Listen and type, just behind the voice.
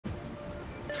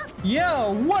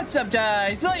Yo, what's up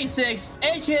guys? 36,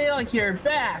 aka like here,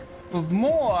 back with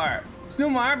more Super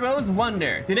Mario Bros.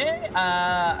 Wonder. Today,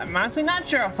 I'm honestly not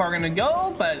sure how far we're gonna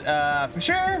go, but for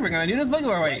sure, we're gonna do this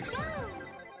Wiggler Race.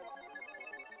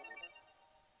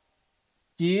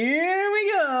 Here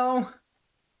we go.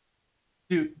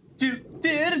 Do.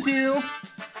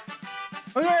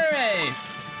 Wiggler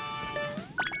Race.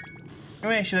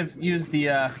 Maybe I should have used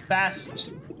the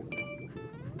fast.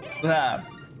 Yeah.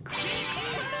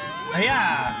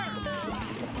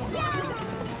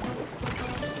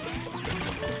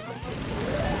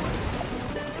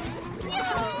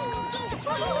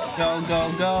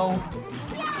 Go.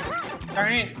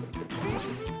 Darn it.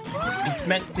 It's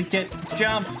meant to get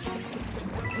jump.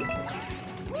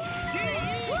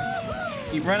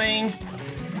 Keep running.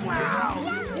 Wow.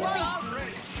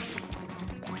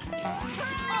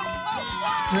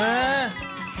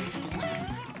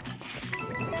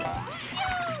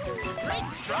 Great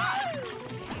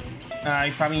strike.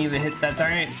 You probably need to hit that,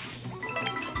 darn it.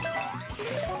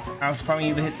 I was probably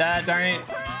need to hit that, darn it.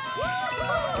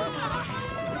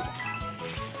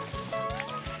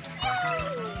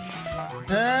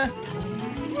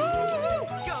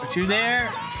 Put you there.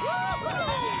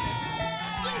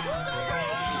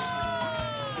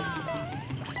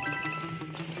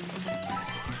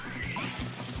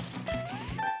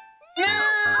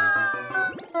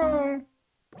 No!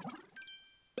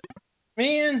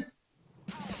 Man.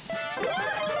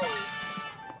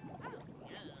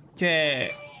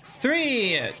 Okay.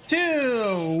 3,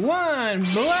 2, 1,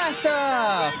 blast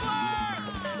off!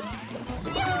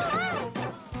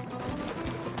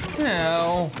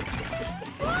 No.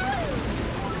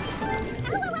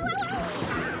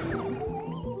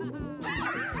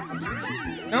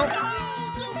 Nope.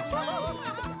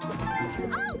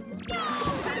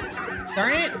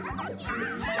 Darn it.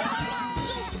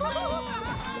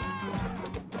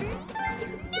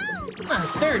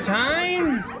 Third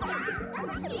time.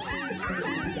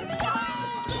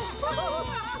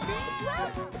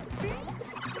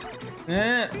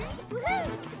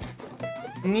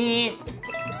 Me.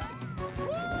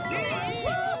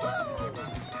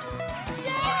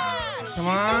 Come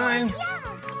on.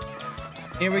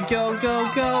 Here we go.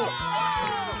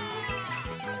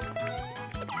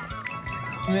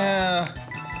 No.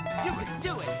 You can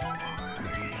do it.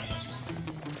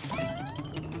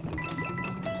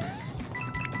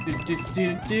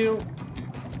 Do.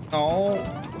 Oh.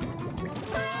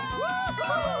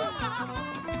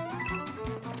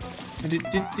 I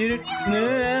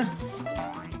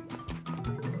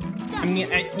mean,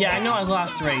 yeah, I know I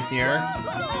lost the race here.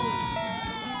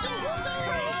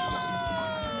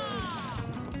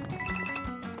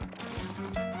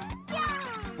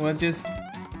 Let's just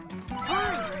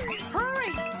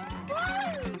hurry.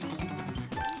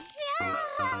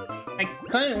 I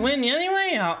couldn't win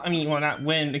anyway. I mean, well, not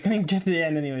win. I couldn't get to the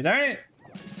end anyway. Darn it.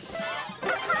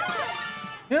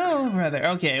 Oh, brother.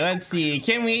 Okay, let's see.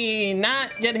 Can we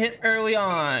not get hit early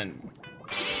on?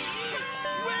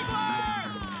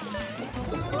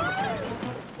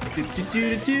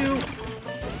 Do.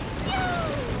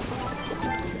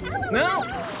 No.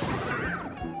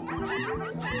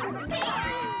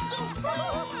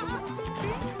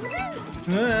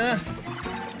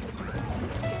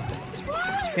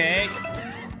 Okay.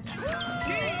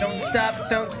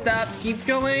 Don't stop. Keep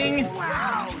going.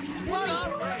 Wow.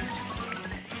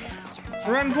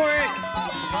 Run for it.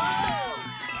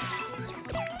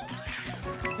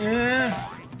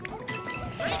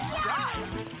 Great strike.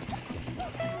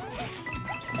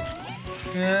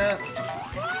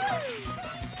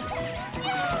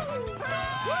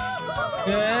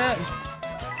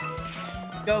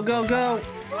 Go.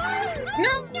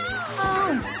 No.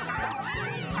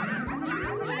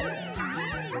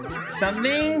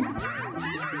 Something.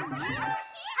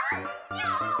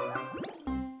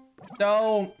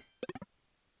 Don't.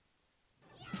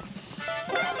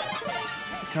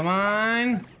 Come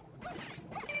on.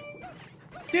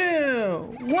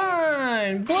 2,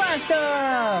 1, blast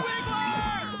off!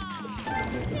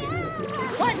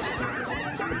 What?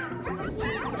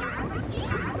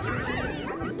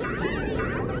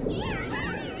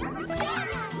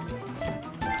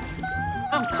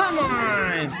 Oh, come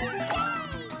on!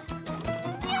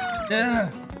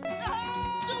 Ugh.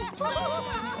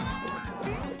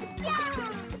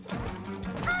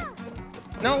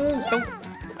 No, don't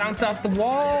bounce off the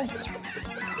wall.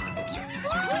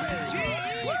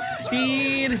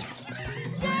 Speed.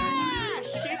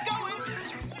 Keep going.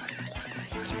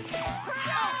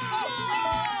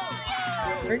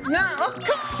 No, oh,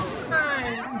 come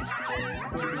on.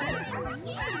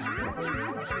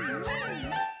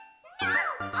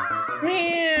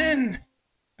 Man.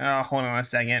 Oh, hold on a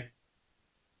second.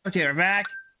 Okay, we're back.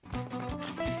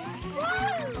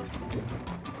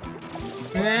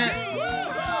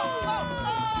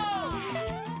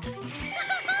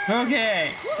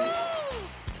 Okay.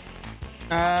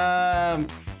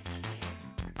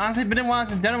 Honestly, been a while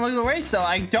since I've done a Wiggler Race, so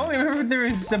I don't remember if there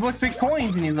was supposed to be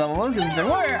coins in these levels. If there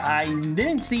were, I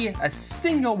didn't see a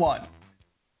single one.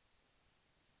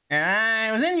 And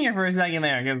I was in here for a second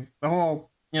there, because the whole,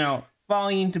 you know,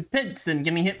 falling into pits and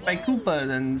getting hit by Koopas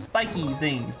and spiky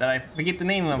things that I forget the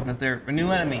name of because they're a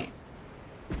new enemy.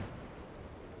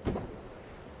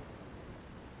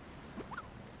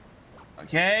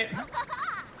 Okay.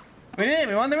 We did it,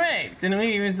 we won the race. Didn't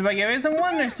we use the Wiggler Race and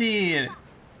Wonder Seed?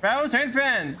 Bros and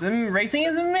friends, and racing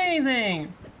is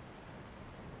amazing.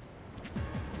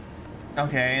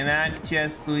 Okay, and that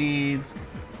just leads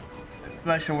to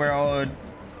Special World.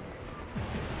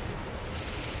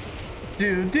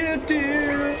 Okay.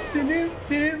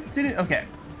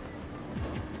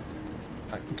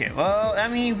 Okay, well,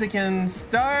 that means we can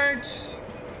start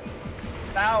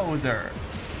Bowser.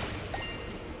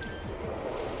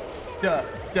 Duh,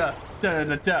 duh, duh,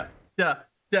 duh, duh, duh,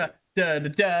 duh, duh,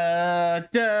 duh,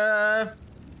 duh.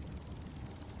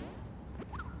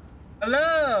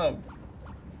 Hello!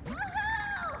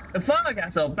 The Fog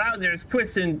Castle. Bowser is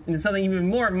twisted into something even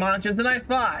more monstrous than I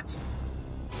thought.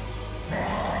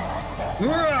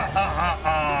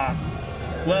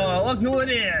 Well, look who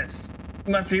it is.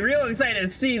 You must be real excited to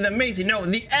see the amazing, no,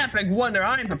 the epic wonder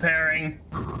I'm preparing.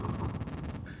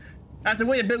 I have to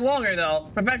wait a bit longer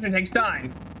though. Perfection takes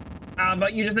time.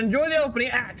 But you just enjoy the opening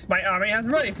acts my army has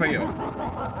ready for you.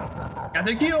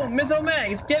 After cue, Miss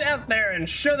O'Megs, get out there and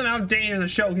show them how dangerous the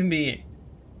show can be.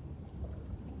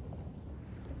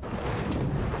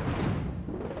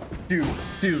 This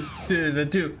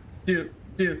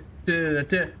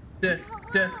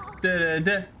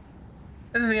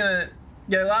is gonna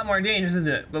get a lot more dangerous,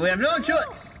 isn't it? But we have no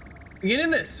choice. We can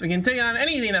do this. We can take on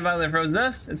anything that Bowser throws at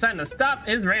us. It's time to stop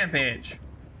his rampage.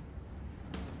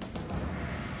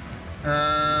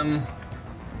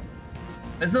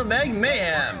 This is Meg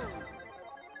Mayhem.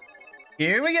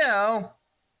 Here we go.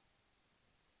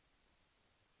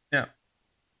 No.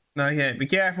 Okay, be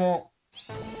careful.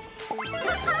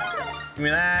 Give me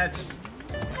that.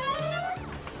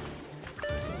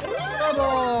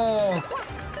 Bubbles!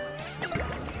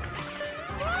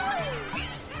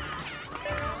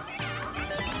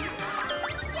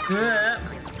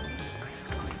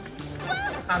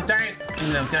 Oh, darn it. You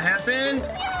know what's gonna happen.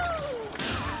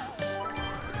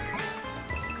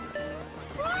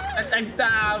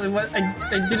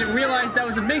 I didn't realize that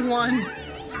was the big one.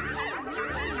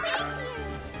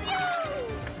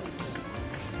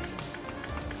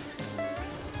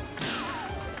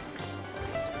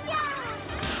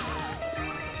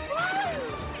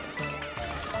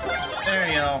 There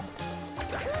you go.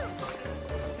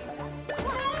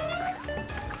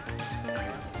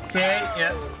 Okay,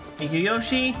 yep. Thank you,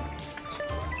 Yoshi.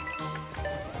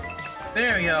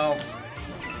 There we go.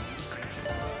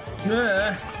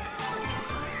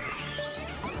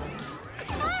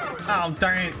 Oh,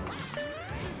 darn it.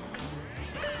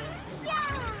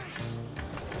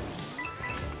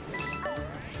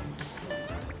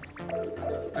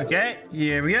 Okay,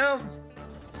 here we go.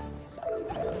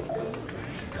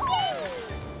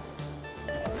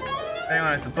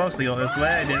 I was supposed to go this way.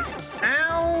 I didn't.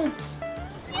 Ow!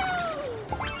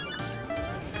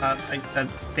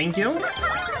 Thank you.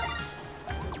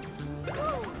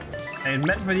 I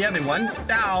meant for the other one.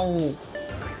 Ow!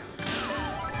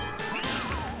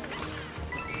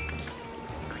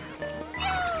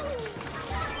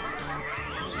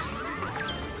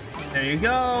 There you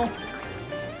go.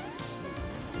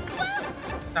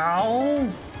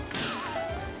 Ow!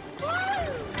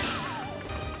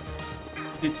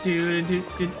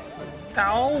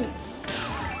 Ow!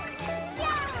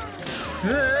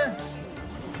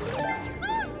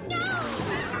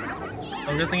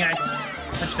 Oh, good thing I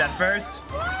touched that first.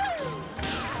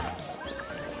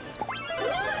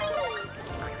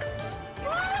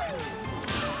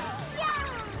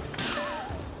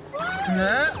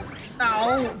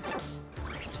 Ow!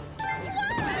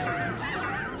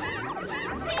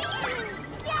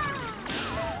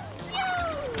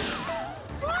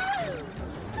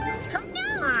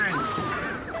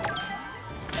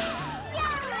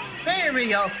 There we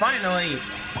go, finally!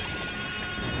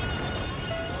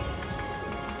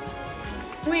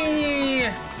 Whee!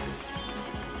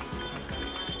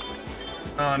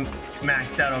 Oh, I'm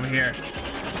maxed out over here.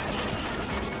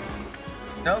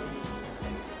 Nope.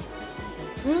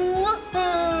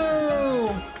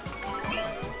 Woohoo!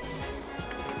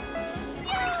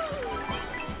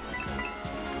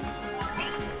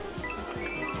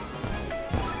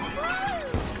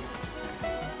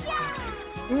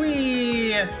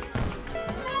 Whee!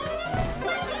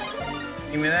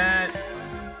 Give me that.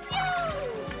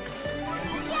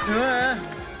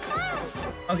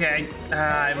 Okay,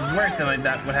 I was worried something like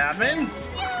that would happen.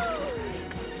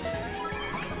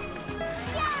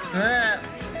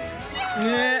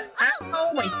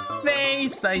 Ow, my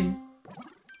face! I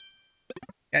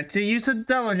got to use some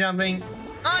double jumping.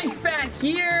 I'm back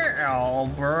here! Oh,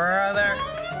 brother.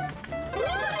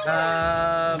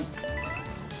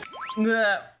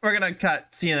 We're gonna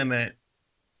cut. See you in a minute.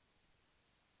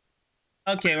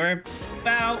 Okay, we're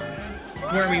about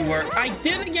where we were. I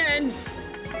did it again!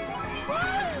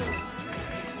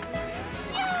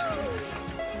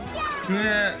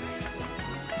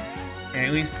 Okay,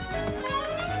 at least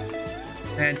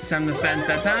had some defense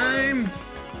that time.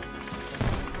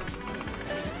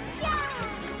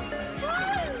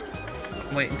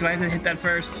 Wait, do I have to hit that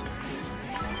first?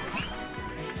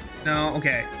 No,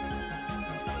 okay.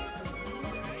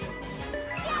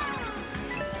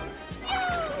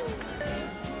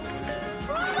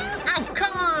 Ow,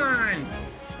 come on!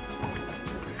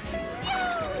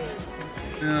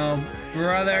 Oh,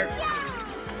 brother.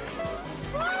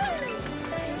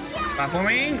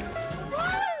 Platforming.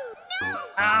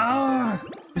 Ow!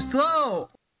 You're slow!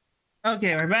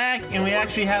 Okay, we're back, and we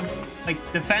actually have, like,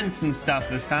 defense and stuff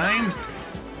this time.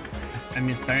 I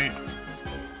missed it.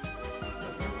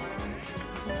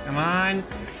 Come on.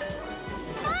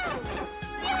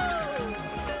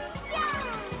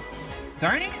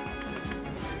 Darn it!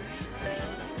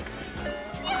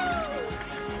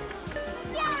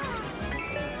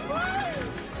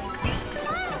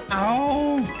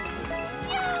 Oh!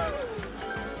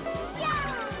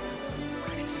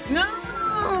 No!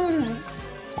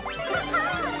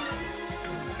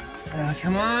 Oh,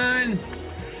 come on!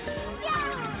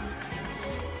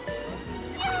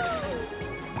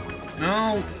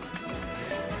 No!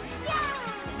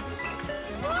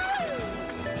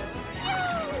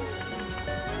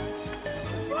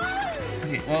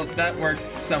 Okay, well, that worked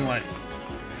somewhat.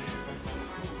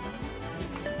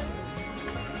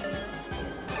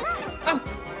 Oh!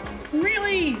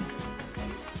 Really?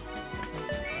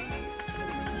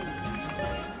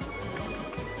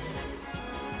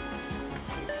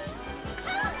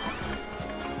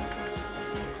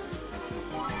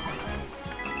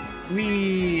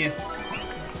 Wee.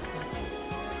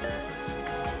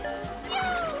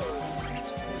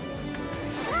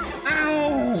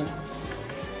 Ow!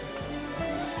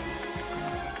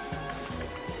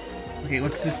 Okay,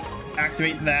 let's just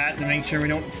activate that to make sure we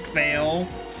don't fail.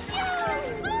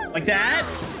 Like that?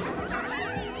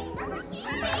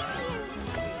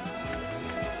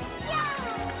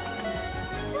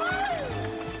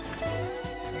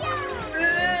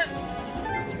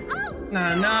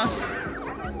 Not enough.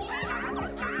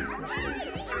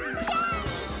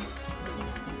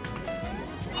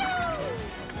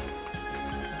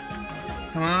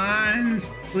 Come on,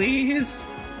 please.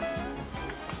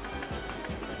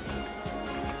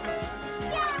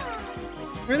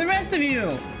 Where are the rest of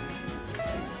you?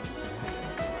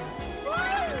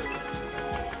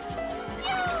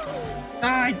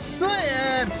 I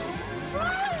slipped.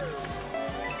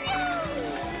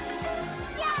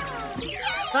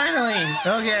 Finally.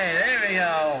 Okay, there we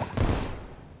go.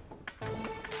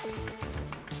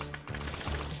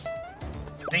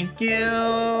 Thank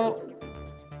you.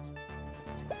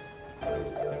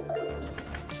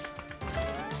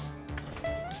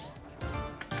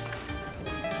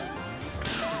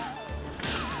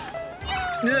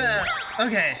 Yeah.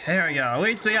 Okay, there we go. At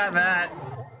least we got that.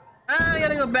 I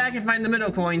gotta go back and find the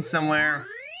middle coin somewhere.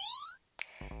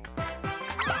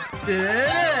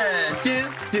 Yeah!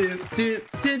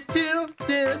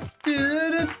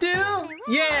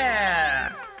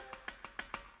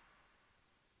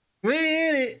 We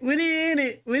did it! We did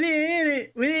it! We did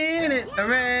it! We did it!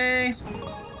 Hooray!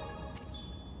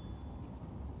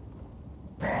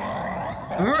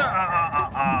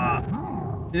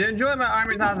 Did you enjoy my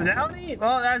army's hospitality?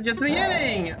 Well, that's just the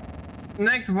beginning! The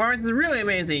next performance is really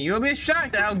amazing. You will be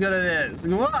shocked at how good it is.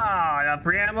 Wow! Now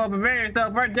preamble, prepare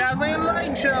yourself for a dazzling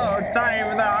light show! It's time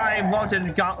for the high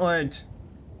voltage gauntlet!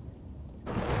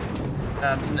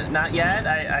 Not yet.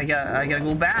 I gotta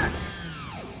go back.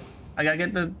 I gotta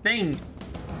get the thing.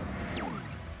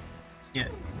 Yeah.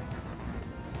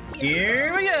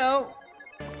 Here we go!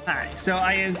 Alright, so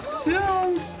I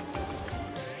assume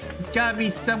it's gotta be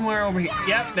somewhere over here.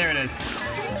 Yep, there it is.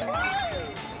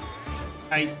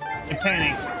 I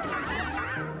panicked.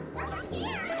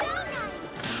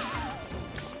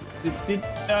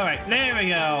 Alright, there we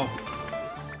go.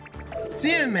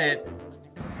 See you in a minute.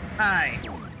 Hi.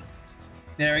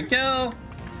 There we go.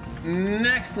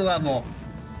 Next level.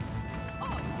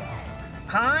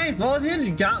 High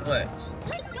voltage gauntlet.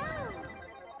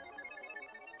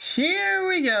 Here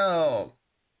we go.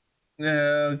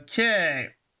 Okay.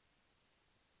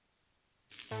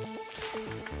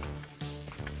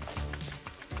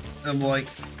 Oh boy,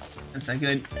 that's not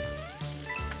good.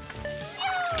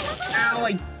 Ow,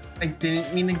 I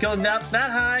didn't mean to go that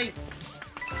high.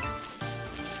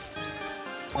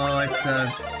 Oh, let's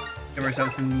give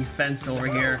ourselves some defense over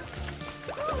here.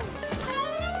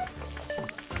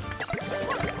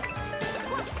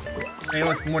 Hey,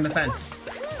 look, more defense.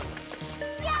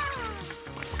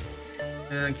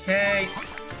 Okay.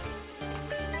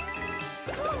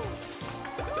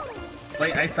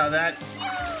 Wait, I saw that.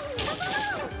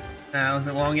 That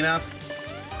wasn't long enough.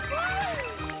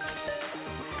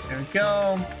 There we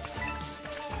go.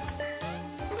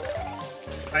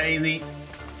 Crazy.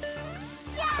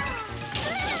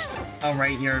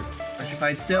 Alright, you're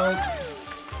petrified still.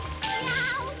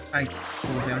 What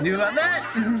was I gonna do about that?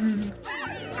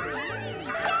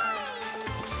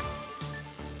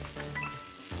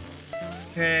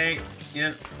 Okay,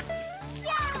 yeah.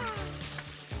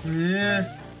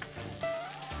 Yeah.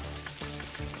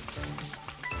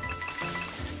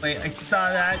 Wait, I saw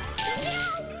that.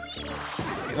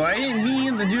 Well, I didn't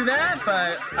mean to do that,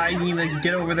 but I need to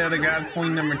get over there to grab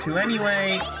coin number 2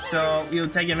 anyway, so we'll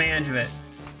take advantage of it.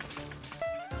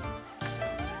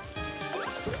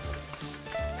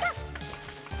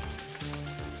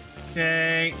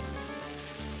 Okay.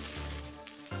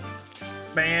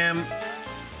 Bam.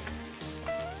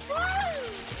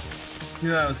 Knew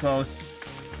that was close.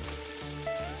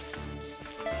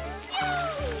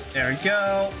 There we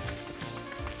go.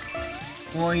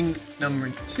 Coin number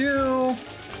 2.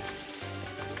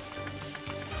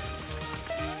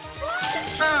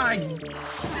 Ah,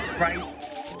 right.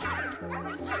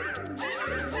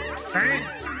 Right.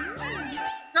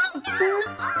 No.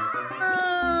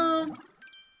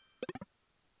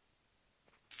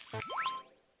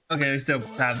 Okay, we still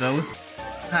have those.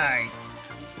 Hi.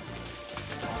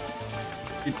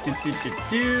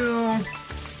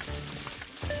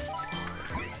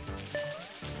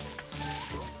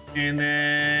 And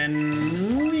then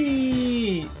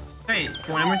we hey,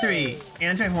 point number 3,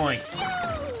 and checkpoint.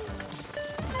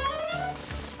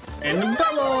 And the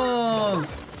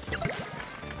bubbles.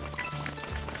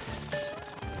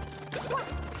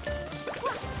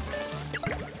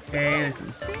 Okay, there's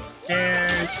some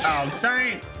stairs. Oh, darn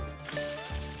it.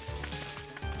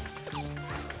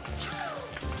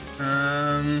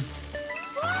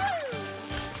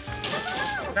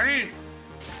 Darn it.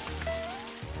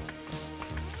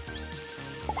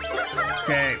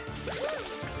 Okay.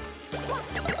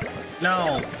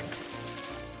 No.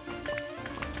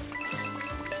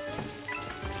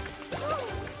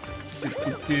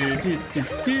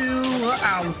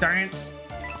 Ow, darn it.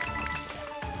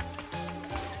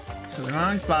 So the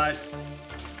wrong spot.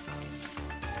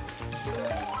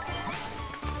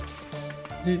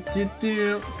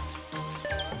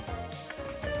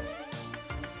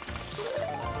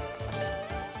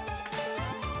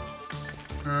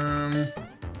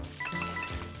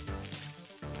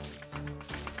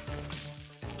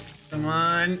 Come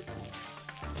on.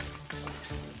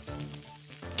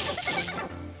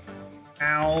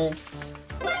 Ow.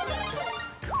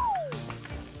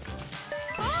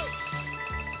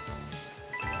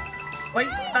 Wait,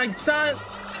 I saw it.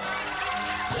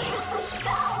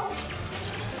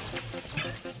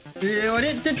 Okay.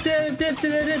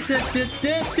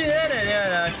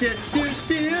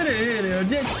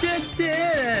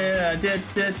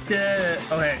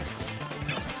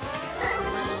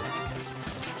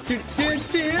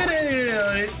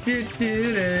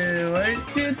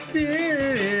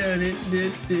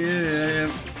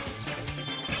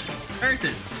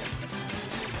 Versus.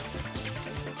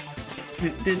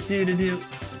 Okay.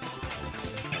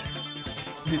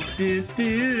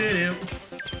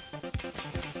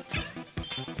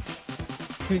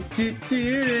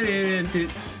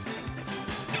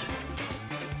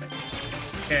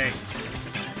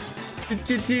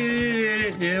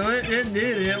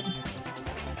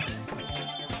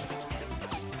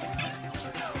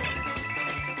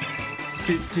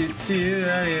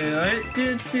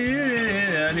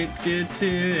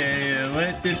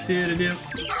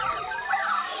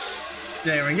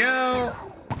 There we go.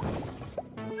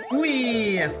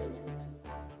 Whee!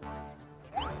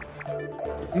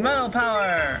 Metal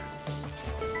power.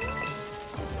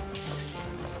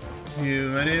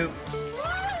 Do.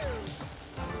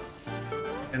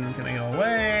 And it's gonna go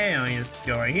away. And we just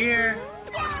go right here.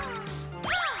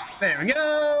 There we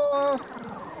go.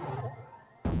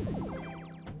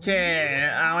 Okay,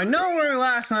 I know where we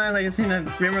last time. I just need to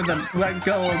remember to let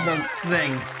go of the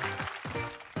thing.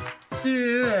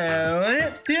 Yeah.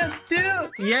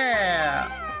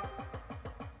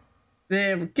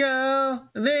 There we go.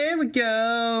 There we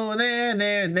go.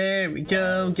 There we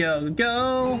go.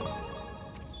 Go.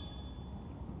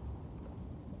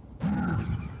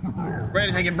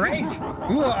 Ready to take a break?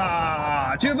 Ooh,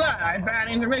 too bad. Bad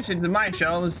intermissions in my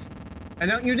shows.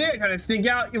 And don't you dare try to sneak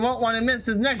out. You won't want to miss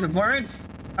this next performance.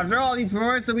 After all, these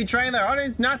performers will be trying their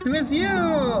hardest not to miss you.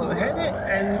 Hit it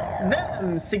and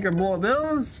then secret bullet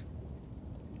bills.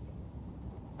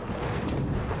 How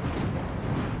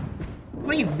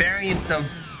many variants of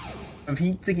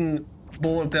heat-seeking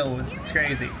bullet bills? It's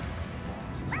crazy.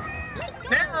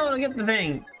 Now to get the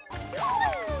thing.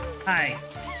 Hi.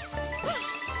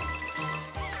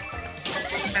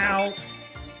 Ow.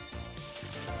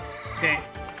 Okay.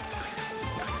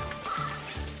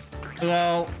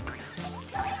 Hello.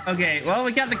 Okay, well,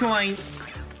 we got the coin.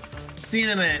 See you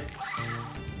in a minute.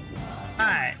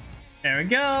 Alright. There we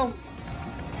go.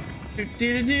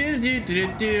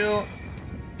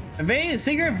 Evade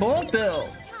secret bullet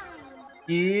bills.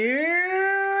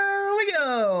 Here we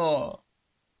go.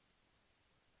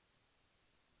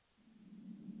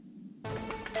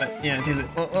 But yeah, seriously,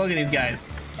 look at these guys.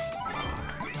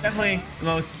 Definitely the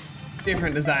most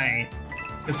different design.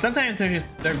 Because sometimes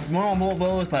they're normal bullet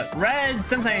bills, but red.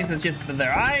 Sometimes it's just that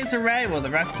their eyes are red, while the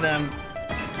rest of them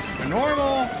are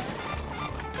normal.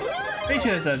 Pretty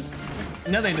sure there's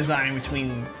another design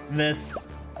between this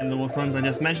and those ones I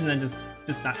just mentioned, and just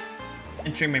not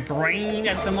entering my brain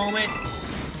at the moment.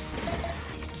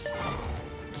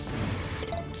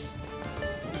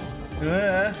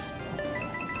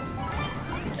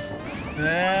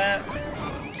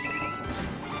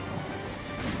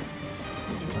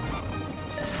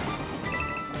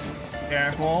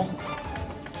 Careful.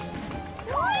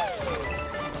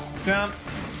 Jump.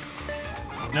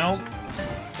 Nope.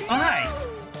 Oh, hi.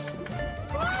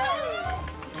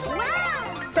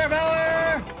 Star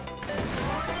power!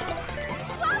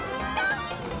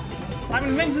 I'm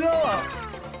invincible!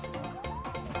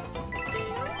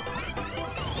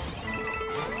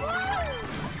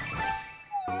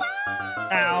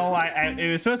 Ow, it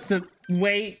was supposed to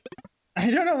wait. I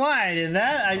don't know why I did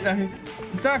that.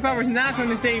 Star power's not going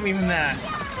to save me from that.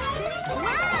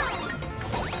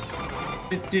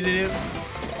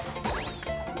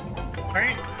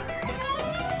 Alright.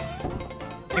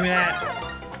 Give me that.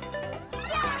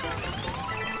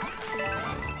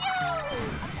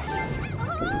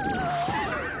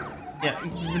 Yeah,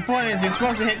 the point is you're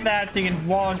supposed to hit that so you can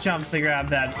wall jump to grab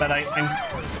that, but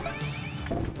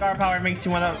Star power makes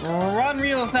you want to run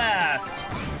real fast.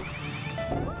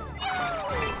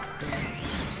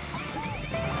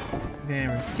 There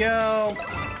we go.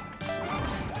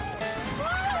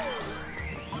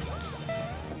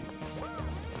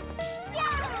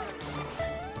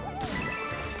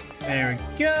 There we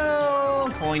go.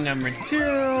 Coin number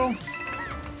 2.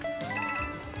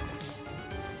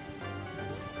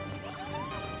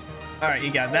 All right,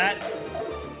 you got that.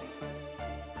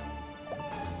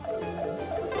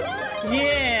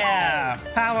 Yeah,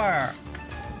 power.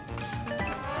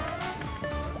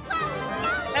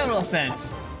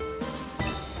 Elephant.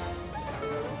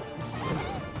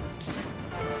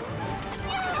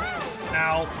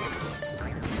 Ow.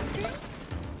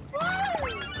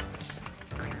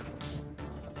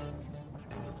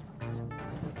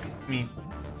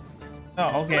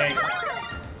 Oh, okay.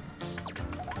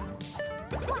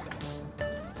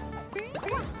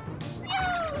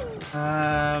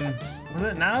 Was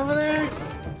it not over there?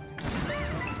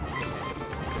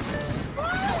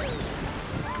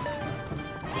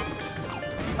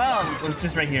 Oh, it's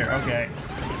just right here. Okay.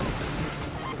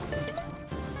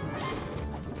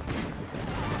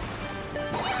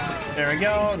 There we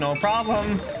go. No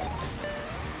problem.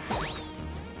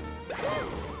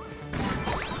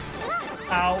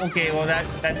 Ow. Okay. Well, that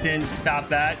didn't stop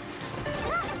that.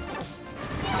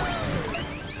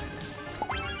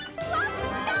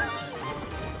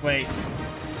 Wait.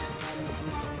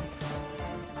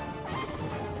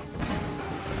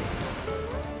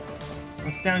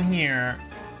 What's down here?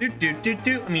 I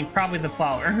mean, probably the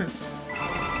flower.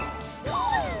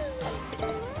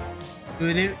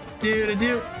 Do.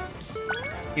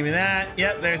 Give me that.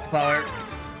 Yep, there's the flower.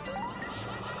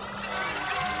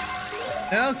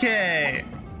 Okay.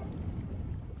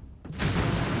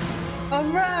 All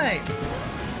right.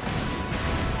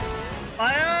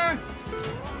 Fire.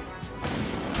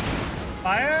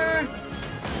 Fire.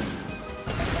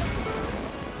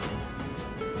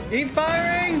 Keep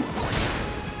firing.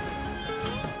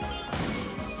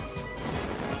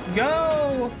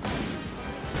 Go.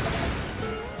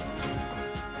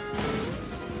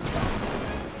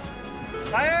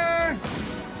 Fire.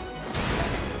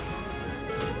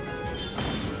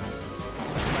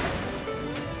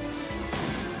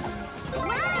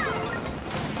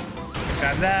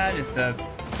 Grab that just to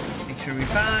make sure we're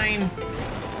fine.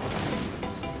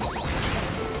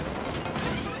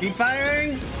 Keep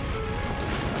firing.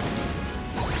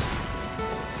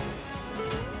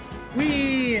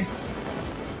 Whee!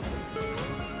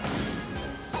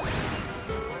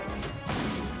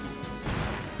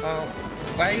 Oh,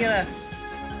 why are you gonna?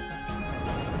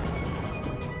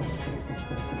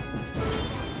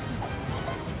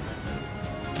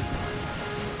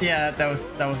 Yeah, that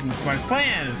wasn't the smartest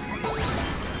plan.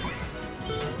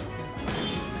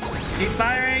 Keep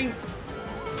firing.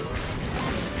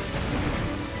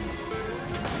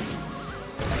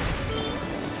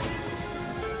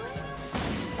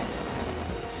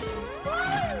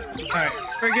 All right,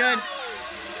 we're good.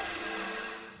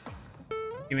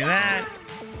 Give me that.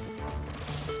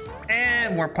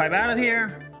 And more pipe out of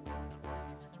here.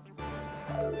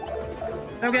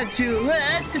 I've got to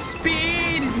let the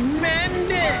speed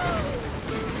mend it.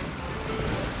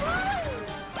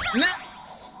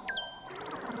 Nice.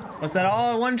 Was that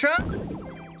all in one truck?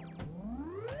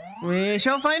 We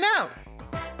shall find out.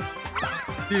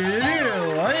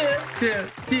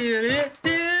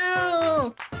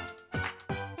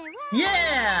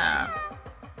 Yeah.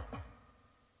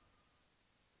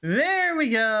 There we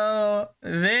go.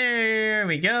 There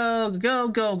we go. Go,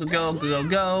 go, go, go, go,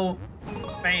 go.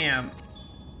 Bam.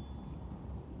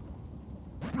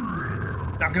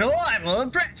 Not gonna lie, I'm a little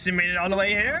impressed you made it all the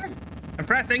way here.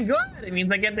 Impressed and good. It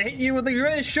means I get to hit you with the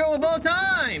greatest show of all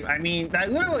time. I mean,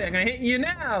 that literally, I'm gonna hit you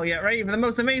now. Get ready for the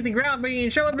most amazing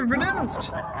groundbreaking show ever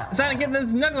produced. It's time to get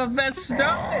this Knucklefest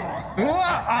started.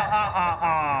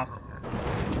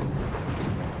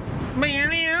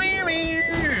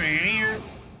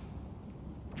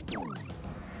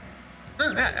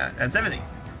 That's everything.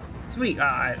 Sweet.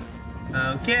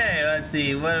 Okay, let's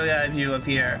see. What do we gotta do up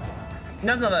here?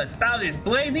 Knucklefest, Bowser's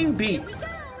blazing beats.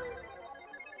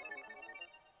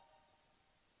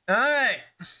 All right.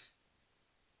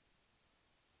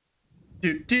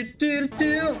 Do do do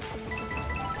do.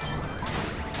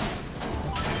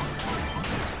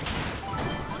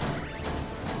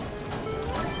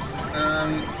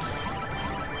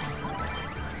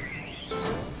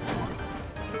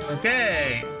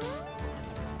 Okay.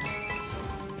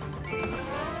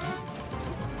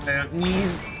 I don't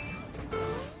need.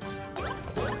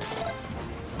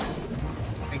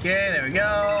 Okay, there we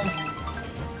go.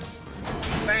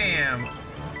 Bam.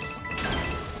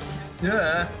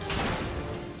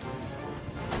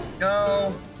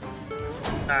 Go.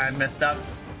 I messed up.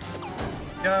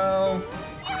 Go.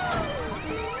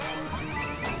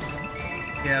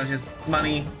 Yeah, it was just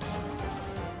money.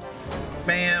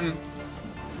 Bam.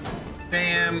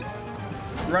 Bam.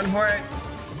 Run for it.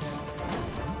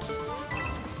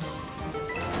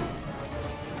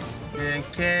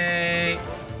 Okay.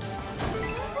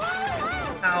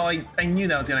 Oh, I knew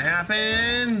that was gonna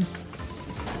happen.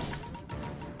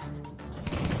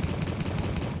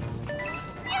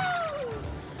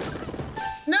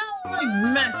 No,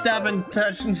 I messed up and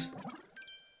touched.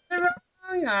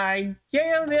 I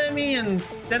killed the enemy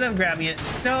instead of grabbing it.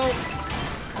 No.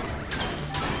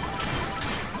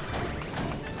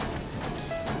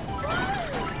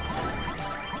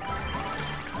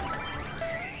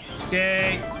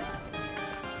 Okay.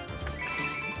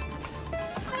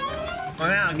 Well,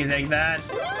 now I can take that.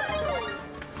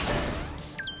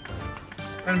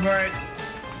 Run for it.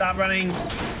 Stop running.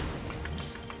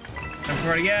 Run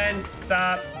for it again.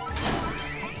 Stop.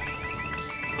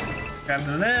 Grab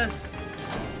some of this.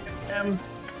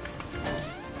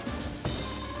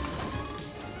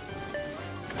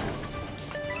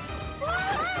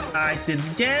 I did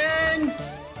it again.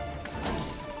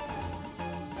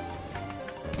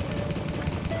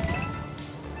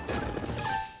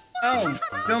 Oh,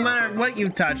 no matter what you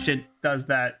touch, it does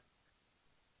that.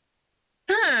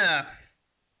 Huh.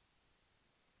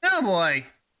 Oh boy.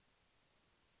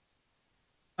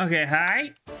 Okay,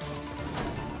 hi.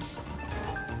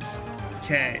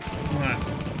 Okay, come on.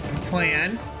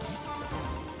 Plan.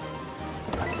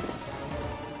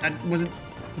 That wasn't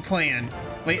the plan.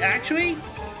 Wait, actually?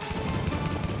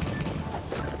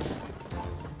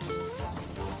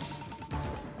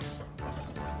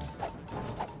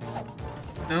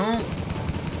 No.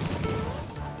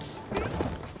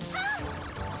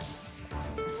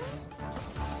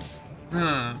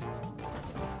 Huh.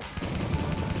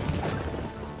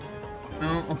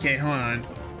 Oh, okay, hold on.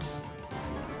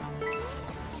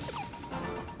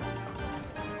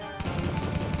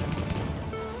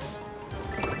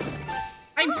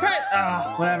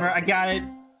 Oh, whatever, I got it.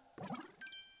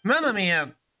 Mamma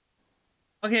mia.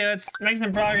 Okay, let's make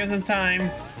some progress this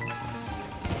time.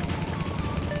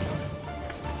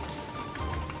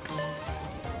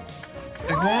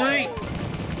 Good boy.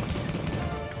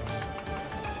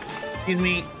 Excuse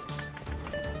me.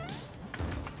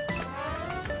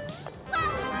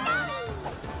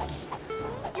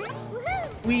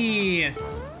 Wee.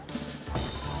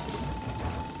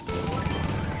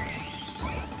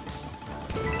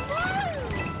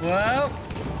 Whoa.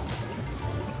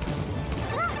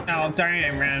 Oh, darn it,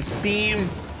 I ran out of steam.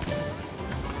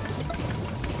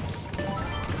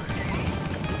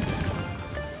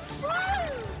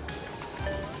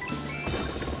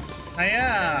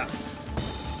 Hiya.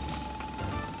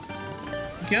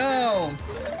 Go.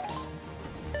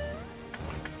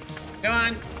 Come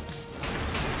on.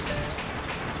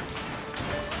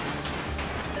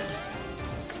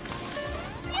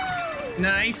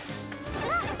 Nice.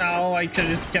 Oh, I should have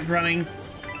just kept running.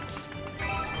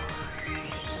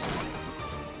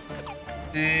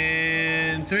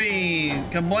 And 3,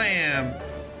 kablam!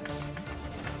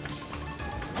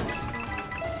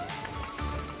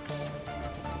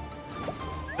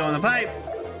 Go in the pipe.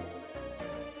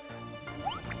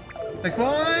 Next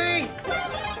point.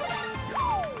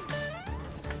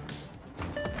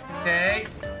 Okay.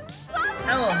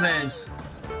 Elephants.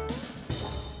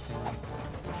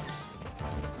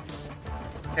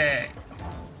 Okay.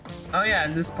 Oh yeah,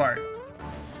 it's this part.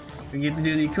 We get to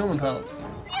do the Akuma pose.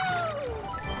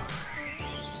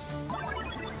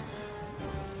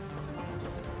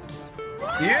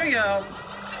 Here we go.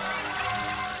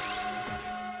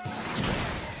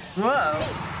 Whoa.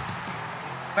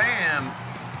 Bam.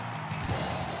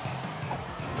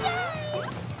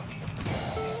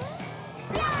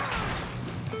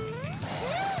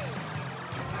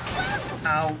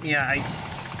 Oh, yeah,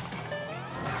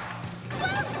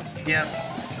 Yep.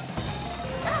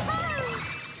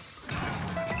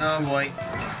 Oh boy.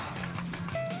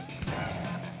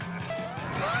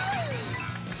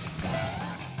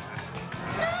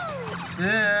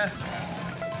 Yeah.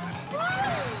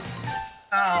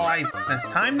 Oh, I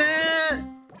mistimed that.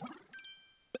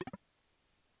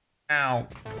 Ow.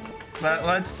 But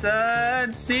let's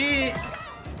see,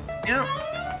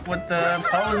 what the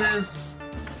pose is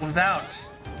without.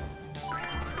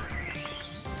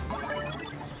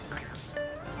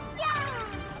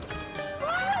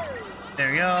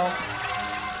 There we go.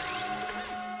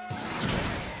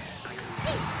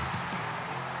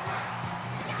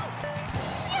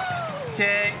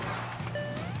 Okay.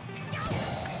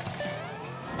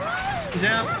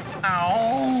 Jump.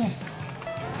 Ow.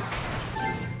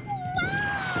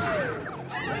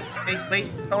 Wait,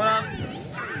 hold up.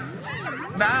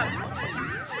 Stop.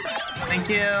 Thank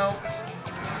you.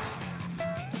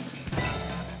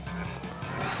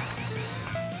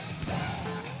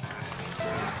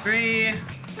 Three.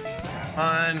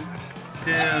 1,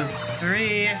 2,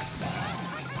 3.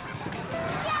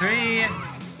 3.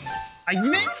 I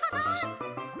missed.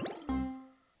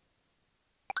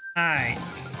 Hi.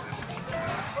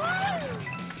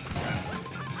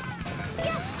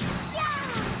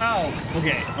 Oh,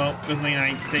 okay. Well, good thing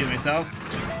I saved myself.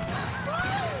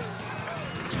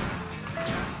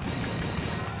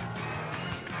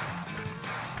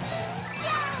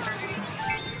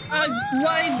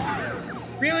 What?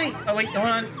 Really? Oh, wait, hold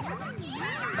on.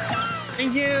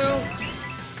 Thank you.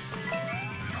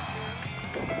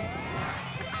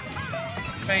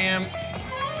 Bam.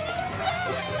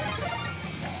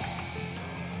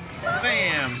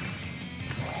 Bam.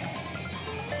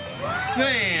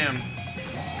 Bam.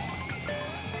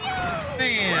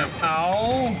 Bam.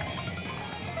 Oh.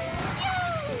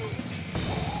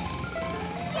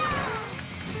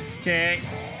 Okay.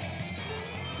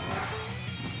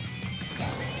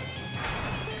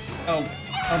 Oh,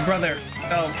 brother.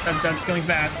 Oh, that's going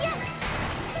fast.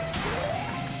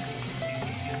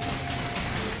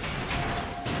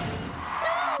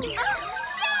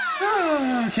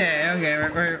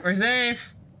 Okay, we're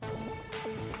safe.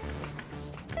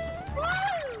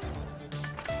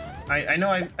 I know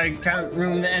I kind of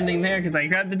ruined the ending there because I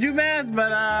grabbed it too fast,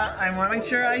 but I want to make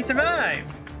sure I survive.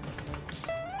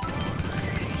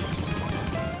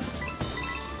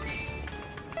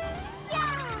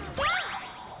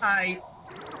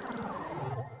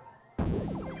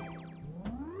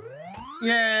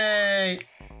 Yay!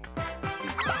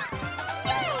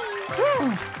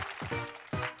 Woo!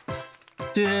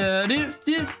 Do.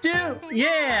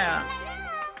 Yeah!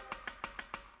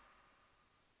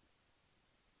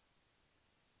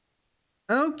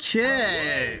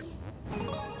 Okay.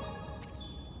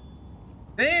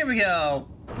 There we go.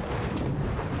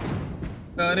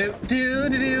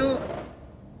 Do.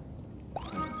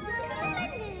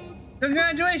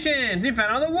 Congratulations! You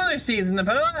found all the water seeds in the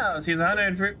puddle house. Here's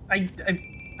 100 for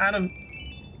out of.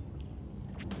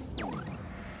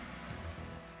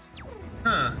 Huh?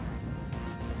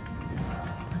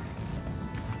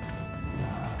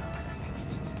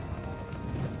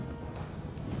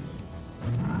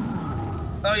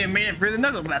 Oh, you made it through the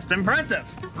Knucklefest. Impressive.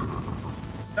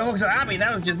 I look so happy.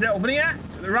 That was just the opening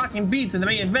act. The rocking beats and the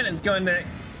main event is going to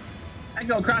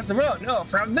echo across the road. No,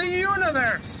 from the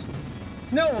universe.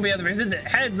 No one will be able to resist it.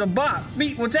 Heads will bop,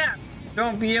 feet will tap.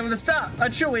 Don't be able to stop. A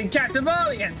truly captive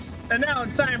audience. And now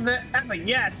it's time for the epic,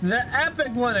 yes, the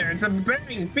epic winner. It's been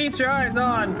preparing. Feast your eyes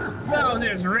on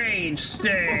Bowser's Rage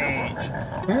stage.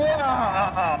 Whoa!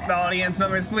 Audience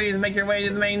members, please make your way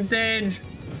to the main stage.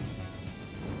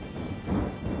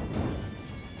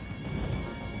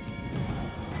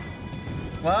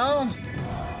 Well,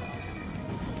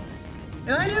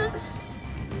 can I do this?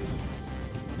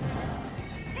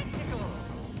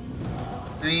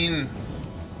 I mean,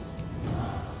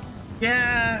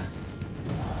 yeah.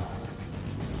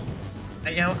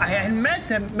 I had meant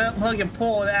to plug a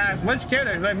poll to ask which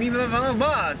characters might be the final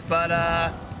boss, but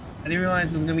I didn't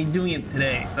realize I was gonna be doing it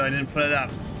today, so I didn't put it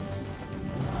up.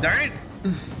 Darn it!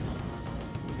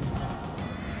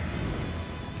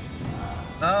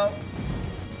 Oh.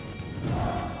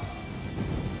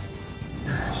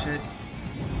 Shit.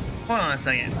 Hold on a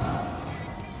second.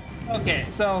 Okay,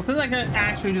 so since I couldn't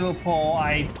actually do a poll,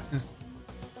 I just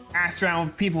asked around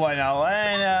with people I know,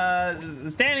 and the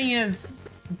standing is,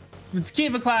 let's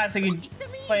keep it classic and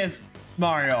play as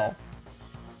Mario.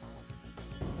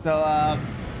 So,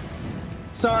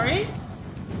 sorry,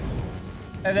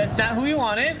 if that's not who you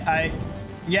wanted. I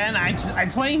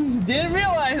plain didn't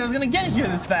realize I was gonna get here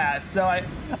this fast. So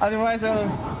otherwise I would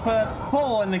have put a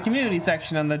poll in the community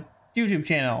section on the YouTube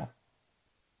channel.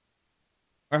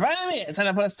 We're finally it's time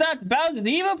to put a stop to Bowser's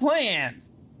evil plans.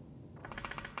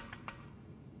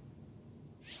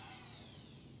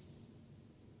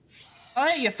 Oh,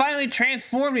 hey, you finally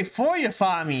transformed before you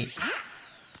fought me.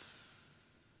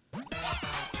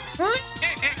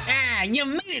 You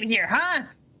made it here, huh?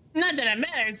 Not that it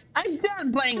matters. I'm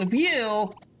done playing with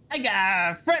you. I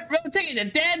got a front row ticket to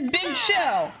Dad's big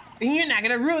show. And you're not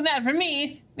gonna ruin that for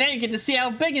me. Now you get to see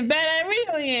how big and bad I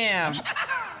really am.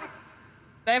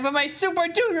 I have my super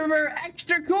duper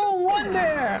extra cool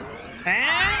wonder.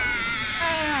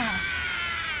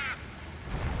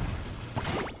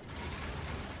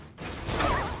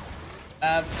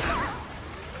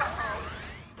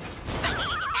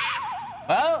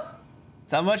 Well,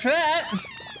 so much for that.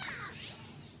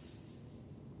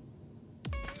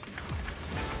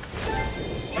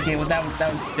 Okay, well that was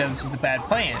just a bad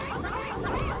plan.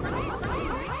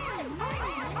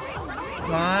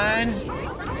 Come on.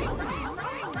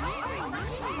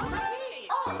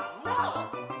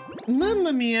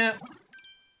 Mamma mia.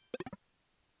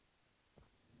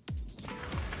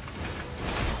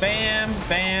 Bam,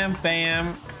 bam,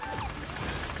 bam.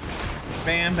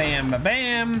 Bam, bam, bam,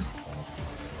 bam.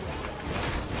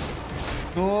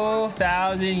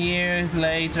 2,000 years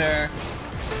later.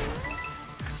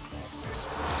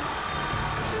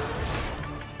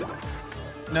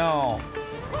 No.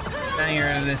 Now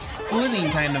you're this splitting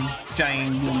kind of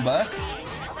giant Goomba.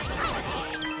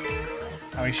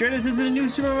 Are we sure this isn't a new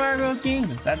Super Mario Bros. Game?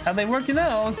 Because that's how they work in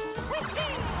those.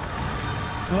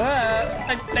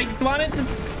 I wanted to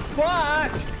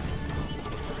block.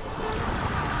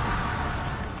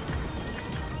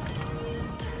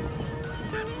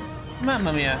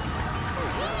 Mamma mia.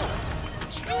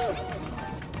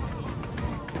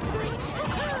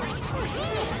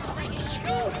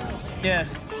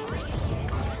 Yes.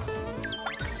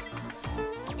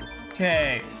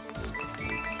 Okay.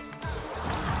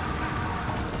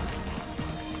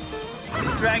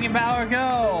 Dragon Power,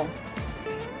 go!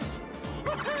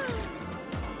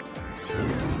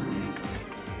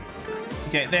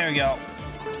 Okay, there we go.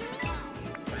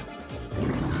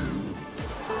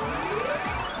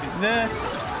 Do this.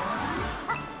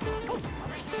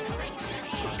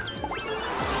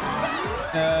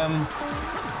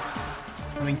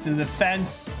 Coming to the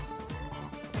fence.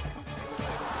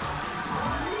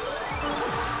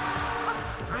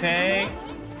 Okay.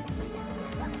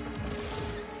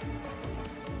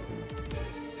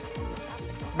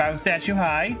 Bowser statue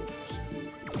high.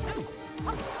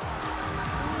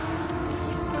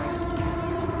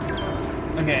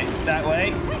 Okay, that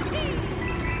way.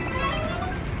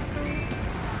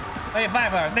 Okay,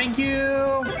 5 hours. Thank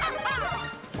you.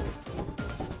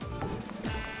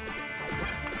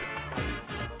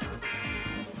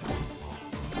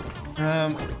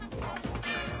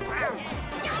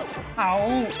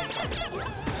 Ow.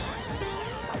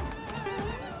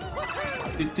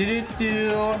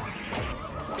 Do.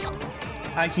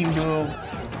 I can go.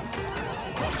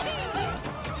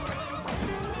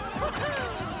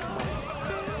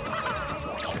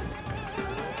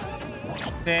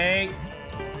 Okay.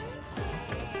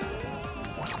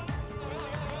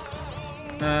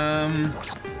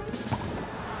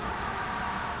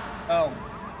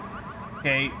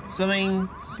 Okay, swimming,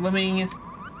 swimming.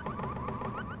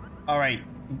 All right.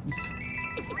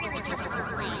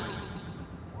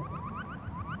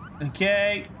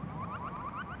 Okay.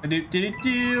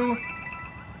 Do.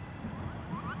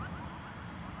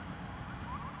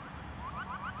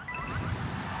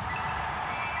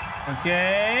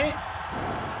 Okay.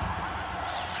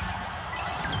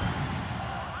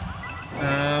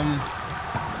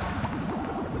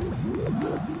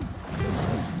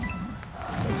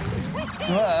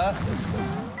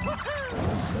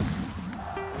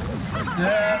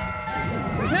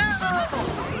 No!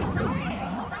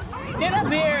 Get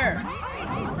up here!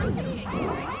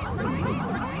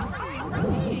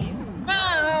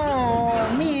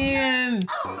 Oh, man!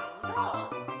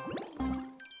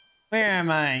 Where am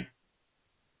I?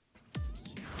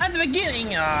 At the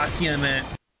beginning! Aw, see you in a minute.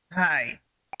 Hi.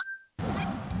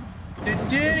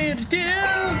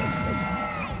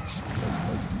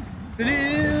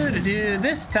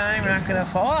 This time we're not gonna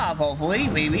fall off, hopefully.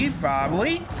 Maybe,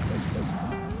 probably.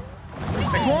 Big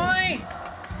point!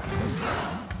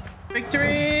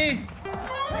 Victory!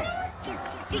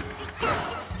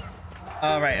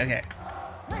 Alright, okay.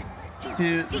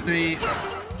 2, 3.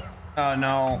 Oh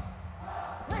no.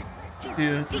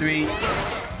 2, 3.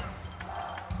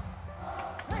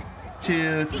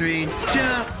 2, 3,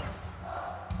 jump!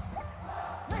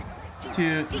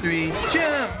 2, 3,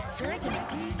 jump!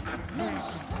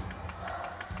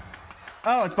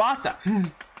 Oh, it's Bata.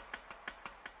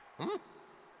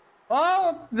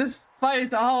 Oh, this fight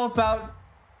is all about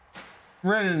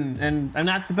rhythm, and I'm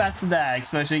not the best at that,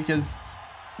 especially because,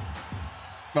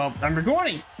 well, I'm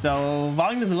recording, so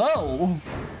volume is low.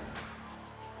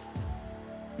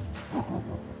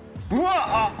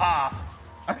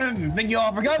 I didn't think you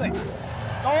all for coming.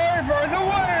 Sorry for the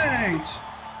wait.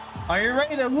 Are you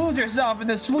ready to lose yourself in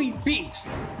the sweet beats?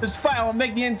 This fight will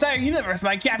make the entire universe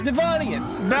my captive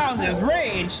audience. Bowser's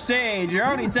Rage stage. You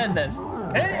already said this.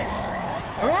 Hit it.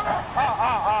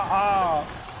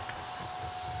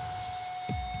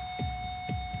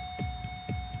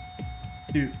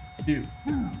 Do.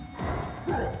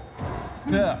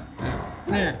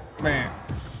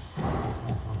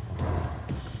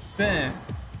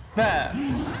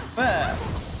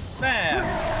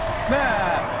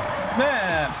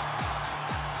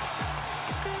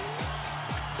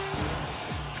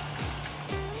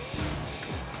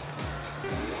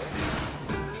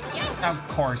 Of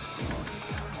course.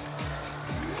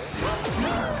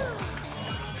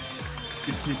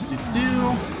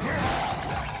 Do.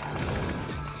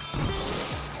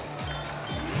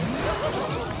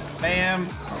 Bam.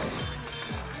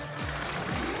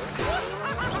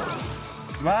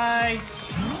 Bye.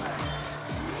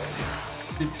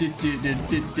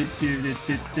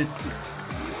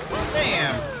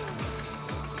 Bam.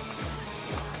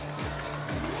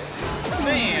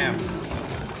 Bam.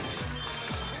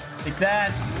 Take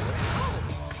that.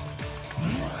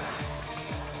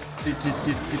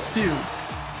 Do.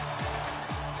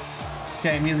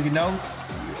 Okay, music and notes.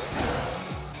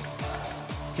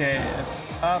 Okay, it's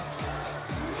up.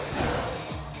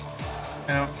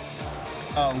 No.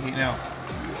 Oh, okay, no.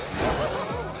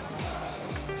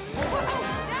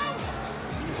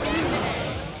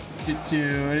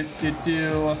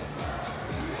 Do.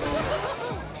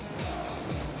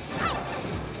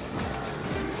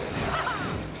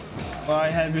 Well, I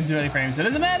haven't been too many frames, so it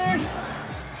doesn't matter.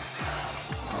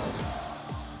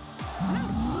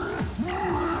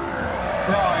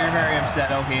 Oh, you're very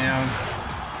upset. Okay, now it's...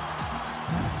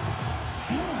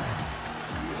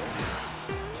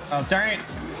 Oh, darn it.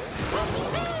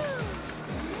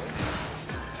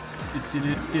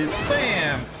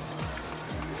 Bam.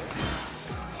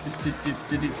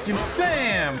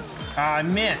 Bam. Ah, I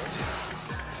missed.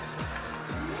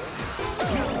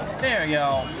 There we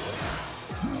go.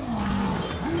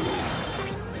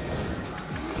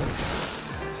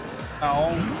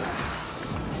 Oh.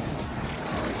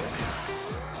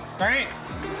 Darn it.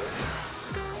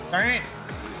 Darn it.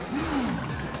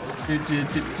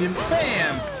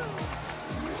 Bam.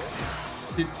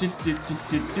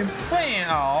 Bam.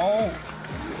 Oh.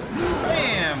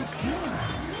 Bam.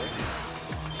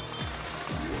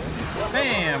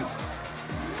 Bam.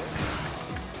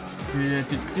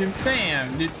 Bam.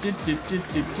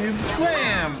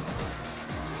 Bam.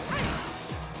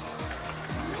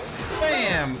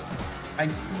 Bam. I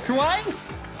twice.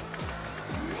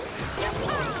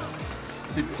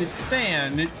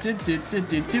 Bam.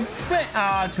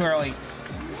 Ah, too early.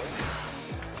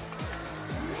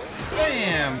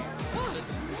 Bam.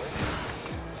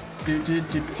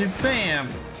 Bam.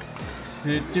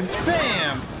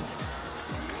 Bam.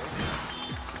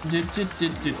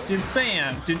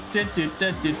 Bam!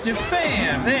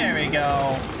 Bam! There we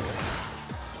go.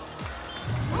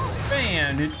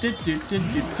 Bam!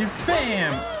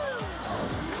 Bam!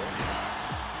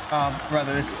 Oh,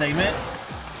 brother, this segment.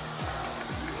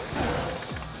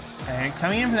 Okay,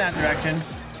 coming in from that direction.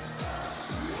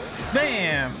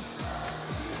 Bam!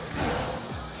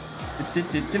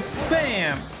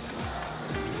 Bam!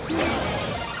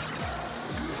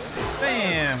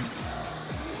 Bam!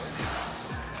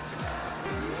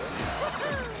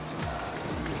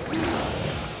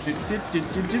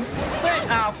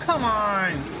 Oh, come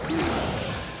on!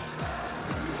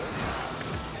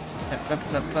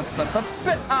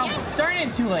 Oh, darn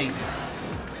it, too late.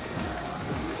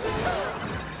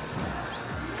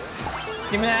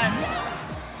 Give me that.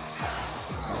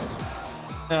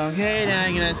 Okay, now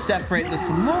I'm gonna separate this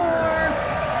some more.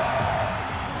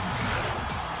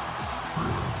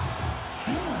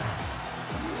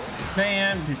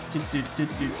 Bam!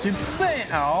 Bam!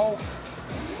 Oh!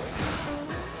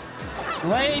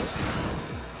 Late.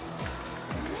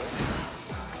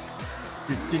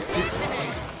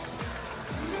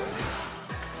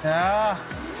 Ah.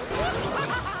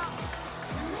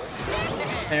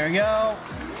 There we go.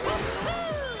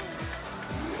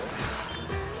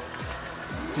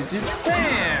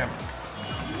 Bam!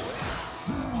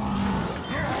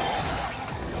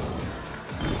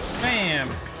 Bam!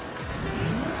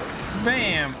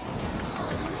 Bam!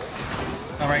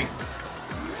 All right.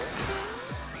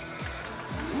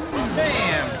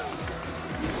 Bam!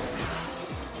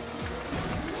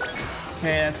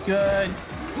 Okay, that's good.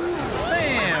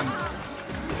 Bam!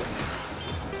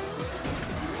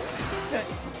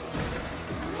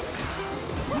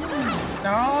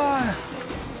 Oh!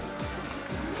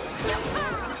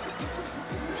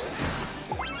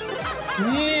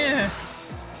 Yeah!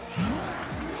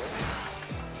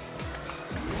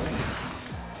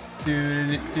 Bam!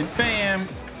 Bam!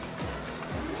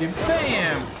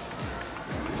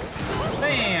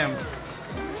 Bam!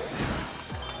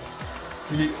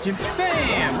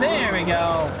 Bam! There we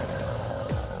go!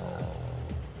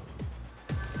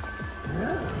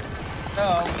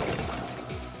 Oh.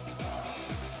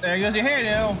 There goes your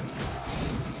hairdo!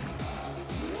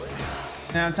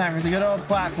 Now time for the good old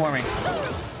platforming.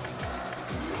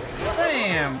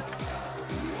 Bam!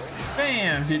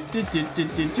 Bam!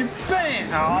 Bam!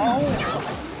 Oh!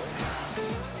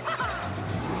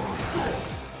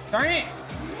 Darn it!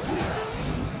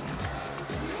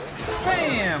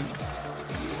 Bam!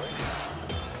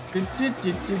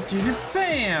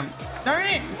 Bam! Darn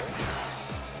it!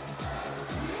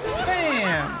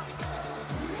 Bam!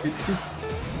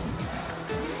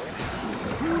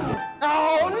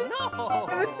 Oh no!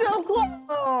 It's so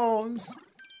close!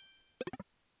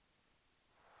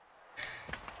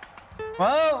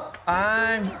 Well,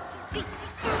 I'm...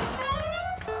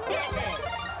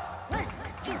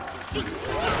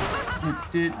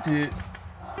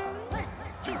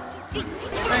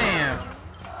 Bam!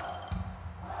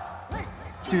 1,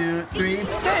 2, 3,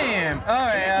 bam!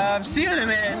 Alright, see you in a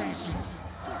minute.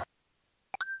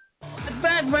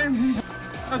 Bad one.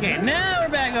 Okay, now we're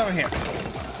back over here.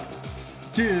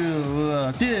 Do.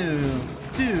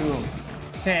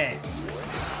 Okay.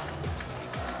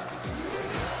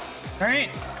 Alright.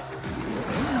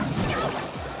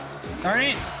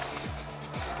 Alright.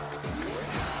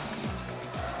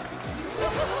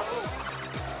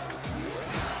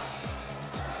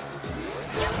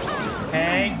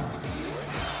 Okay.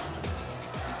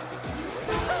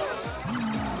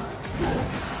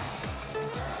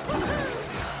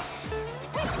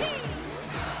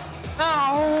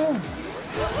 Oh!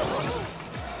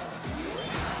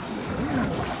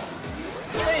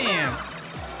 Bam!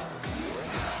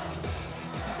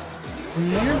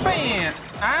 Here, bam!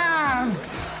 Ah!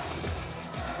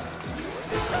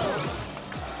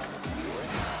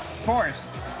 Of course.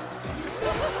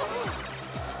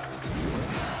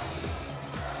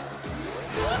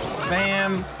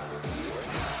 Bam!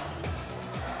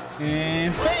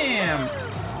 And bam!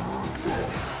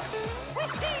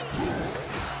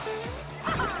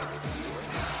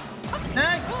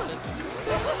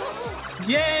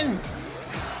 Again!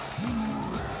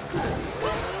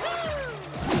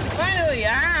 Finally!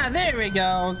 Ah, there we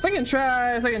go! Second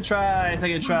try!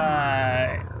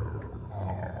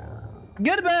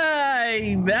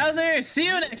 Goodbye, Bowser! See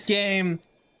you next game!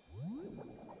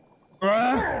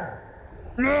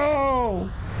 No!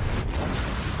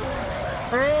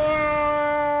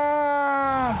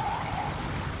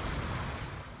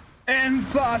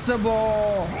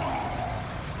 Impossible!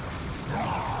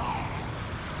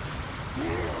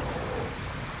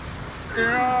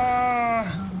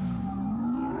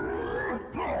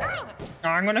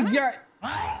 I'm gonna get.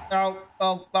 Oh,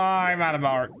 I'm out of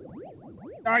art.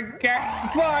 I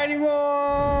can't fly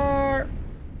anymore.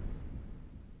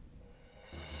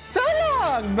 So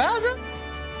long, Bowser.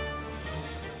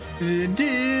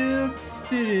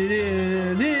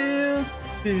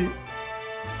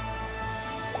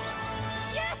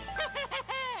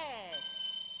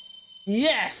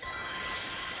 Yes.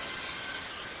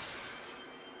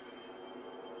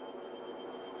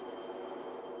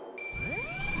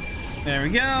 There we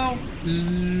go.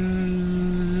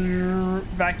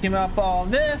 Vacuum up all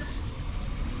this.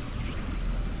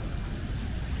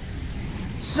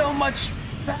 So much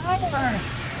power.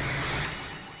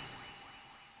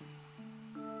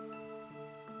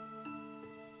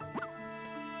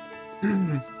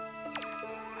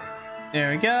 There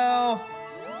we go.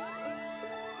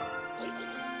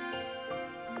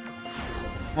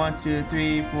 1, 2,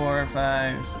 3, 4,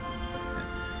 5.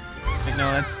 Wait,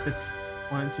 no, that's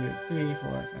 1, 2, 3, 4,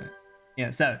 5.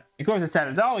 Yeah, 7. Of course it's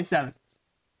 7. It's always 7.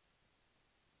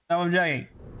 No, I'm joking.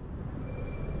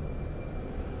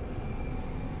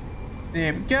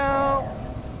 There we go.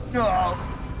 Oh.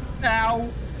 Ow.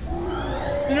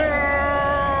 No.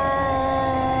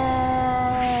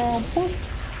 Boop.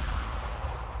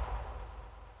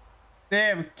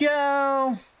 There we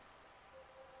go.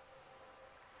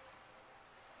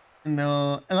 And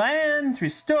the land's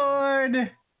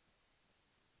restored.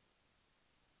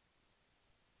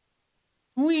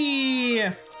 Whee!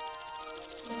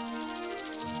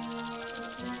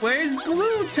 Where's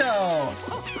Bluto?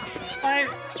 Why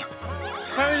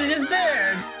was he just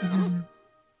there?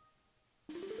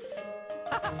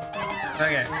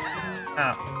 Okay.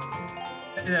 Oh.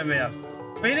 There's everybody else.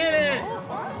 We did it!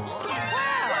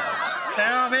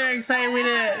 Oh, very excited we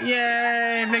did it!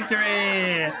 Yay!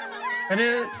 Victory!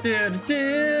 Do do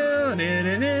do do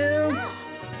do do.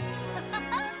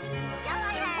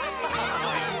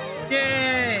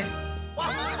 Yay!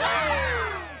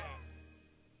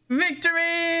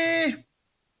 Victory!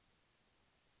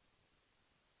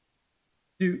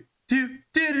 Do do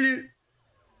do do.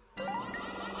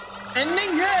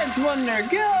 Ending credits, Wonder.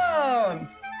 Go!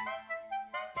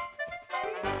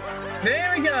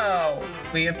 There we go.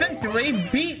 We effectively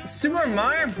beat Super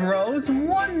Mario Bros.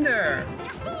 Wonder.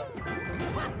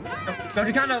 Go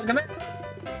to Kondo, come in.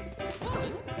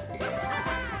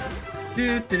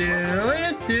 Do do do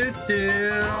do do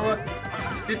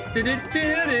do do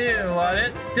do. What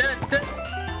it do do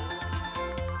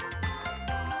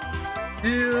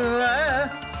do.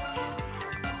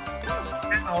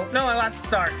 Oh no, I lost the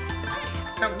start.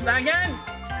 No, not again.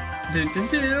 Do do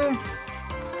do.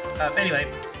 Anyway,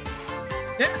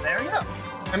 yeah, there we go.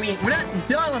 I mean, we're not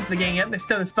done with the game yet. There's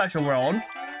still the special world.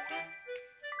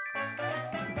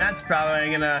 That's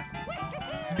probably gonna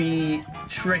be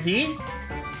tricky.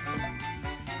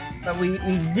 But we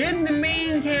did the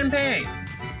main campaign.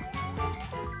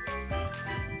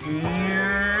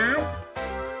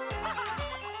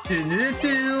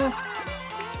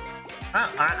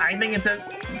 I think it's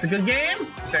a good game.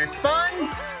 Very fun.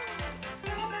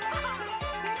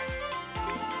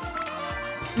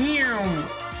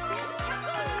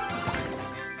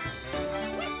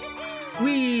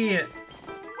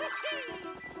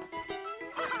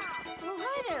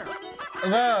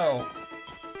 Hello.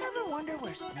 Ever wonder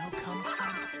where snow comes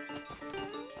from?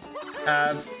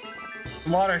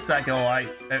 Water cycle.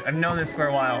 I've known this for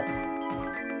a while.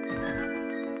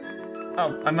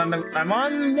 Oh, I'm on the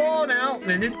wall now.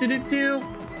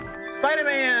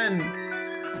 Spider-Man.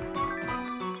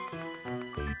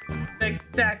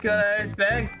 Spectacular,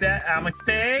 on my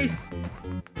face.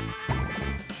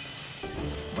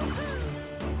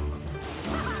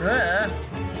 I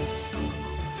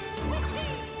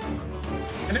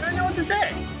don't know what to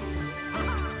say.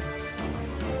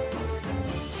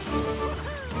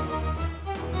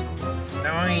 I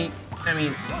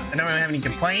mean, I don't really have any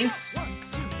complaints.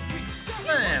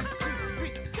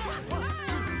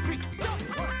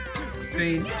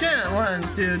 Three, jump,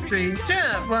 1, 2, 3,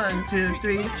 jump, 1, 2,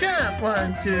 3, jump,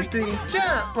 1, 2, 3,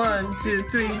 jump, 1, 2,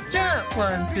 3, jump,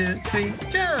 1, 2, 3,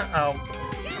 jump. Oh.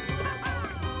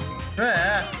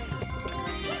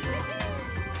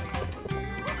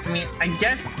 I mean, I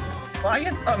guess. Well, I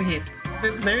guess. Oh, yeah.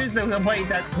 There is the complaint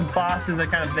that the bosses are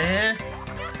kind of meh.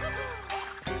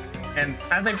 And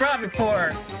as I brought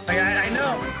before, like I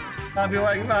know a lot of people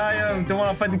are like, I don't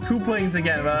want to fight the Koopalings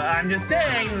again, but I'm just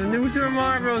saying the new Super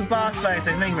Mario Bros. Boss fights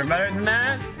I think were better than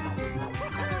that.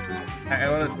 I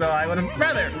would have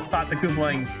rather fought the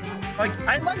Koopalings. Like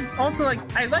I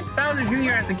like Bowser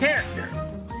Jr. as a character.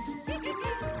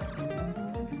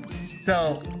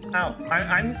 So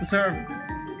I'm sort of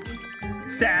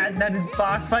sad that his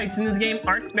boss fights in this game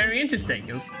aren't very interesting.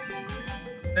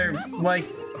 They're like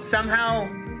somehow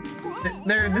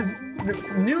they're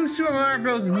the new Super Mario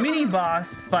Bros. Mini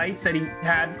boss fights that he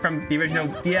had from the original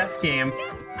DS game,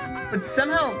 but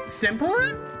somehow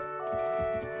simpler.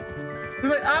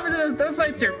 Like obviously those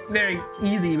fights are very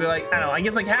easy, but like I don't know. I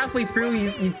guess like halfway through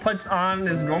he puts on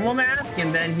his normal mask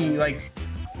and then he like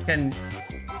can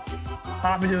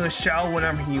hop into a shell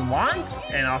whenever he wants,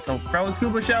 and also throws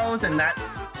Koopa shells, and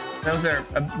those are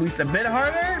at least a bit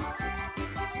harder.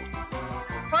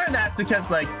 Part of that's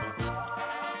because like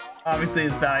obviously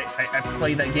is that I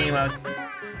played that game I was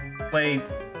way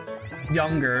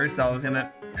younger, so I was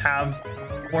gonna have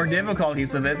more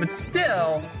difficulties with it, but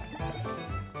still,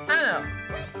 I don't know.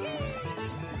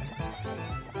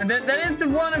 And that is the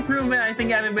one improvement I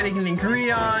think everybody can agree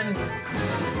on.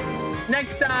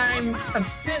 Next time, a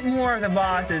bit more of the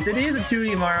bosses. It is a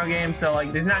 2D Mario game, so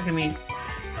like there's not gonna be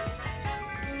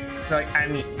like I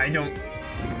mean I don't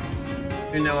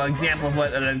know an example of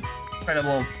what an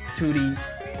incredible 2D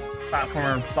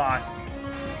platformer boss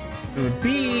would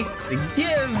be to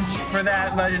give for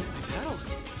that, but just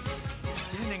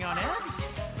standing on end.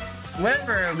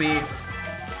 whatever it would be.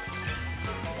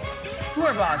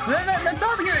 Tour boss, but that's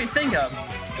all I can really think of.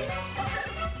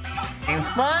 Game's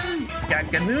fun, it's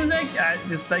got good music,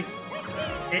 just like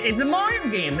it's a Mario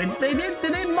game. They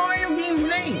did Mario game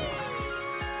things.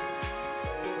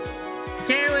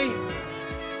 Can't really.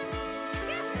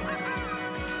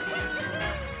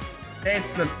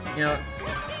 It's a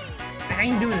I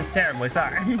ain't doing this terribly.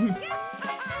 Sorry.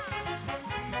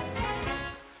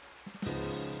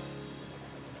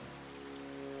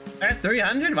 At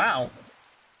 300, wow.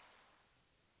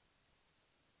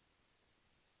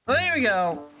 Well, there we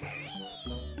go.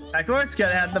 Of course,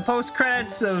 gotta have the post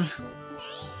credits of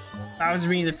Bowser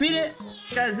being defeated,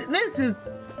 because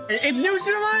it's new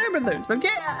Super Mario Brothers. Okay,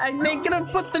 they gonna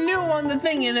put the new one, the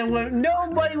thing in it, where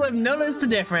nobody would have noticed the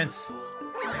difference.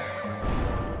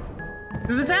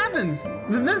 Because this happens.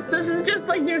 This is just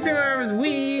like new Super Mario Bros.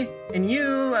 Wii and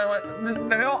you.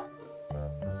 They're all.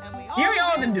 Here we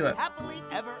all didn't do it. Happily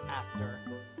ever after.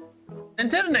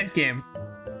 Until the next game.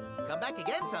 Come back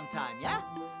again sometime, yeah?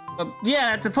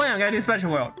 Yeah, that's the plan. I gotta do a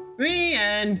special world. The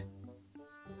end.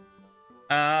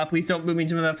 Please don't move me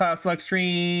to the file select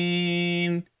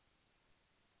screen.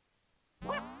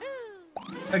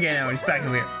 Okay, now it's back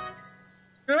over here.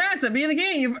 Congrats on beating the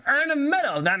game. You've earned a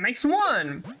medal. That makes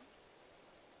 1. Of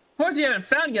course, you haven't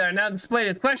found yet are now displayed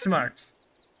as question marks.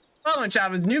 Following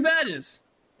shop is new badges.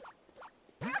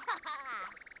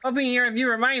 Hoping your review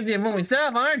reminds me of when we set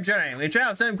off on our journey. We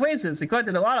traveled 7 places and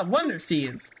collected a lot of wonder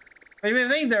seeds. If you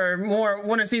think there are more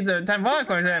wonder seeds or time file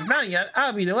coins that I haven't found yet,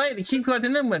 I'll be delighted to keep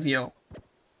collecting them with you.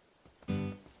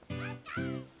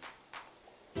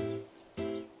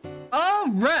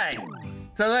 Alright!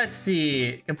 So let's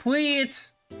see.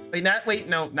 Complete.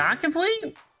 No, not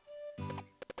complete?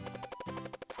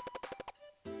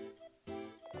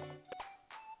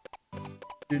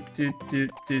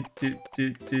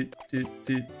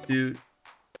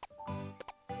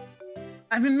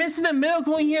 I've been missing the middle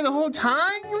coin here the whole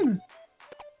time?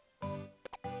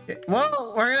 Okay,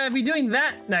 well, we're gonna be doing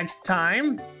that next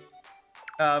time.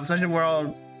 Special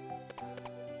world.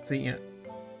 See, yeah.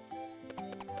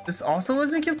 This also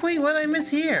isn't complete? What did I miss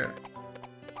here?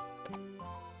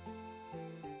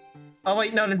 Oh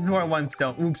wait, no, this is World 1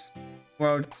 still. Oops.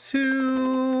 World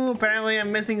 2. Apparently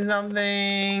I'm missing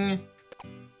something.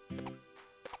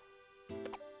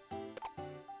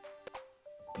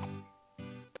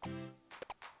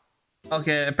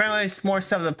 Okay, apparently it's more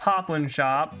stuff at the Poplin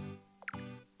shop.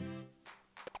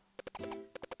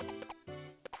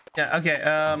 Yeah, okay,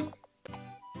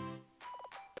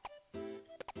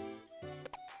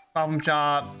 Poplin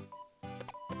shop.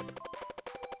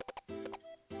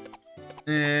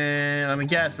 And let me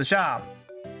guess, the shop.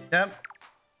 Yep.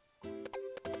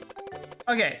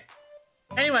 Okay.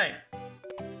 Anyway.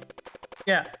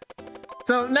 Yeah.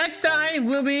 So next time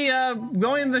we'll be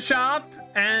going to the shop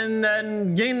and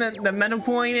then getting the metal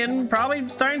coin and probably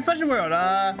starting Special World.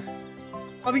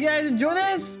 Hope you guys enjoy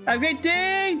this. Have a great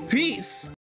day. Peace.